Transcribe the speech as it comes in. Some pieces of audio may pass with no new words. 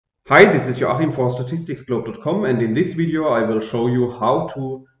Hi, this is Joachim for statisticsglobe.com, and in this video I will show you how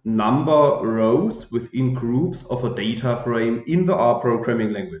to number rows within groups of a data frame in the R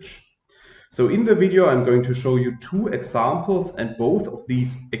programming language. So in the video I'm going to show you two examples, and both of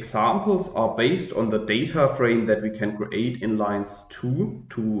these examples are based on the data frame that we can create in lines 2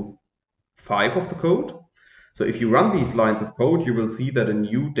 to 5 of the code. So if you run these lines of code, you will see that a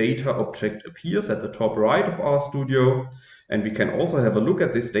new data object appears at the top right of RStudio. And we can also have a look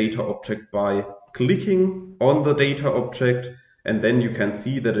at this data object by clicking on the data object. And then you can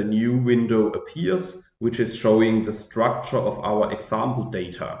see that a new window appears, which is showing the structure of our example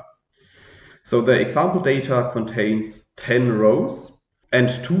data. So the example data contains 10 rows and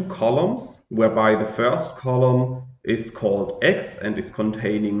 2 columns, whereby the first column is called X and is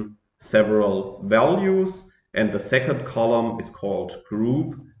containing several values, and the second column is called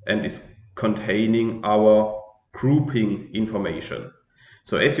group and is containing our grouping information.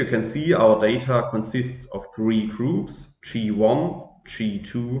 So as you can see, our data consists of 3 groups: G1,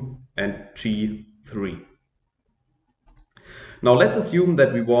 G2 and G3. Now let's assume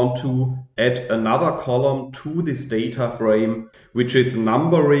that we want to add another column to this data frame, which is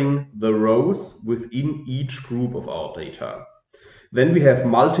numbering the rows within each group of our data. Then we have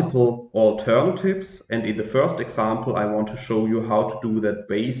multiple alternatives, and in the first example I want to show you how to do that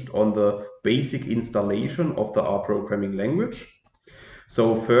based on the basic installation of the R programming language.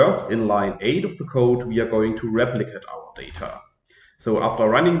 So first, in line 8 of the code, we are going to replicate our data. So after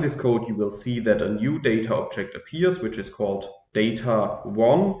running this code, you will see that a new data object appears, which is called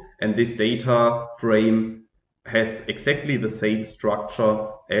data1, and this data frame has exactly the same structure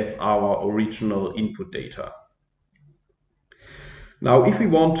as our original input data. Now, if we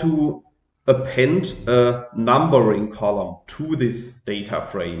want to append a numbering column to this data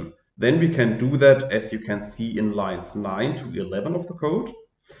frame, then we can do that, as you can see, in lines 9 to 11 of the code.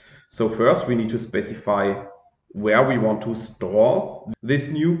 So first we need to specify where we want to store this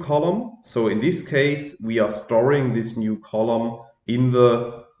new column. So in this case, we are storing this new column in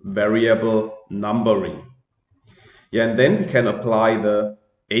the variable numbering. Yeah, and then we can apply the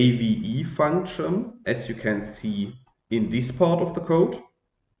AVE function, as you can see in this part of the code.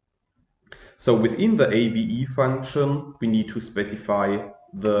 So within the AVE function, we need to specify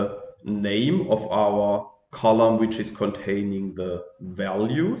the name of our column, which is containing the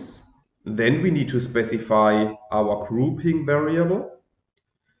values. Then we need to specify our grouping variable.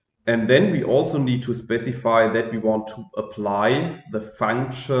 And then we also need to specify that we want to apply the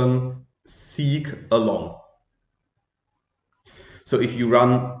function seek along. So if you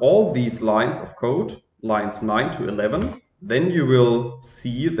run all these lines of code, lines 9 to 11, then you will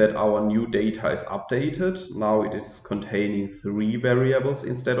see that our new data is updated. Now it is containing 3 variables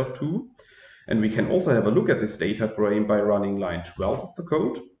instead of 2. And we can also have a look at this data frame by running line 12 of the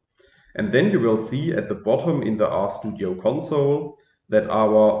code. And then you will see at the bottom in the RStudio console that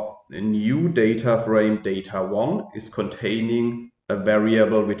our new data frame data1 is containing a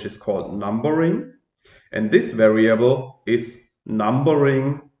variable which is called numbering. And this variable is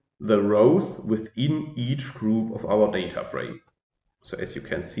numbering the rows within each group of our data frame. So as you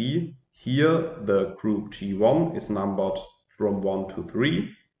can see here, the group G1 is numbered from 1 to 3.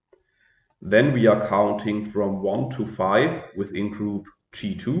 Then we are counting from 1 to 5 within group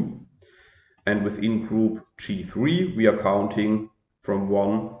G2. And within group G3, we are counting from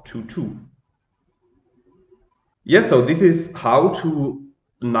 1 to 2. Yeah, so this is how to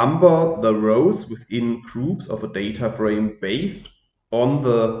number the rows within groups of a data frame based on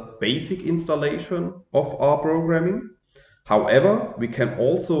the basic installation of R programming. However, we can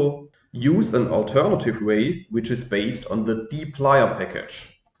also use an alternative way, which is based on the dplyr package.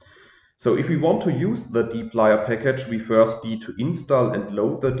 So if we want to use the dplyr package, we first need to install and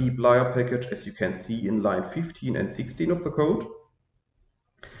load the dplyr package, as you can see in line 15 and 16 of the code.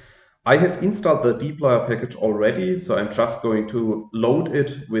 I have installed the dplyr package already, so I'm just going to load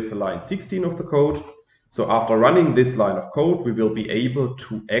it with line 16 of the code. So after running this line of code, we will be able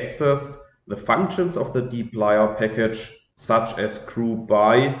to access the functions of the dplyr package, such as group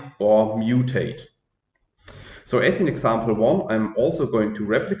by or mutate. So as in example 1, I'm also going to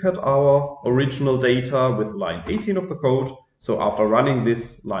replicate our original data with line 18 of the code. So after running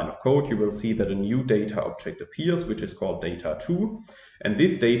this line of code, you will see that a new data object appears, which is called data2. And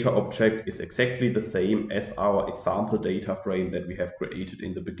this data object is exactly the same as our example data frame that we have created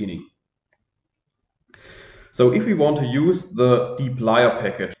in the beginning. So if we want to use the dplyr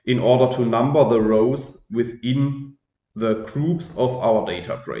package in order to number the rows within the groups of our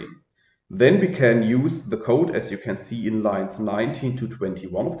data frame, then we can use the code, as you can see in lines 19 to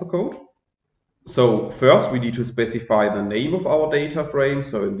 21 of the code. So first we need to specify the name of our data frame.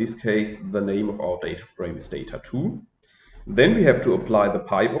 So in this case, the name of our data frame is data2. Then we have to apply the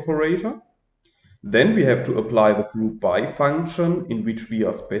pipe operator. Then we have to apply the group by function, in which we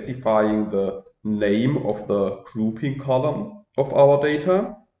are specifying the name of the grouping column of our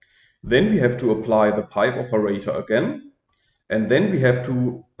data. Then we have to apply the pipe operator again. And then we have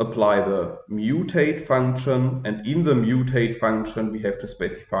to apply the mutate function. And in the mutate function, we have to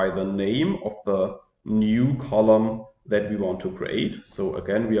specify the name of the new column that we want to create. So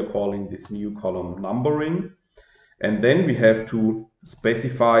again, we are calling this new column numbering. And then we have to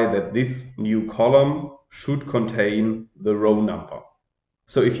specify that this new column should contain the row number.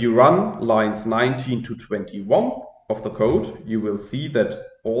 So if you run lines 19 to 21 of the code, you will see that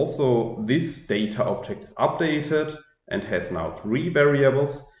also this data object is updated and has now 3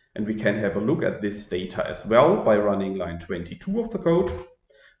 variables. And we can have a look at this data as well by running line 22 of the code.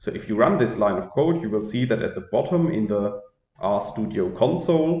 So if you run this line of code, you will see that at the bottom in the RStudio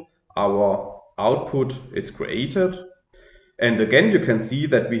console, our output is created. And again, you can see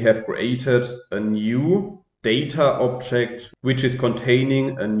that we have created a new data object, which is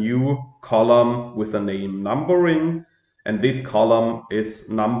containing a new column with the name numbering. And this column is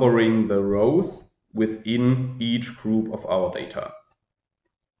numbering the rows within each group of our data.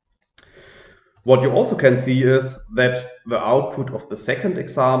 What you also can see is that the output of the second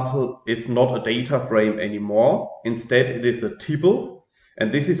example is not a data frame anymore. Instead, it is a tibble.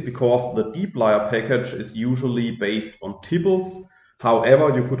 And this is because the dplyr package is usually based on tibbles.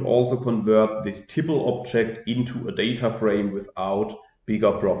 However, you could also convert this tibble object into a data frame without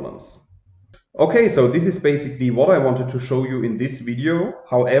bigger problems. Okay, so this is basically what I wanted to show you in this video.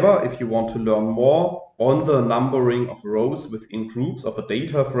 However, if you want to learn more on the numbering of rows within groups of a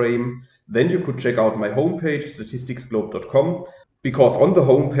data frame, then you could check out my homepage, statisticsglobe.com, because on the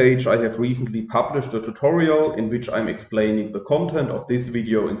homepage I have recently published a tutorial in which I'm explaining the content of this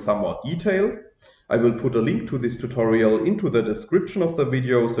video in some more detail. I will put a link to this tutorial into the description of the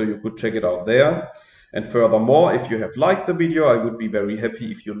video, so you could check it out there. And furthermore, if you have liked the video, I would be very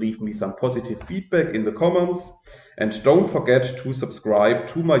happy if you leave me some positive feedback in the comments. And don't forget to subscribe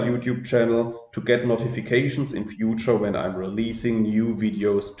to my YouTube channel to get notifications in future when I'm releasing new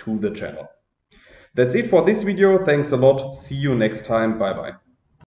videos to the channel. That's it for this video. Thanks a lot. See you next time. Bye bye.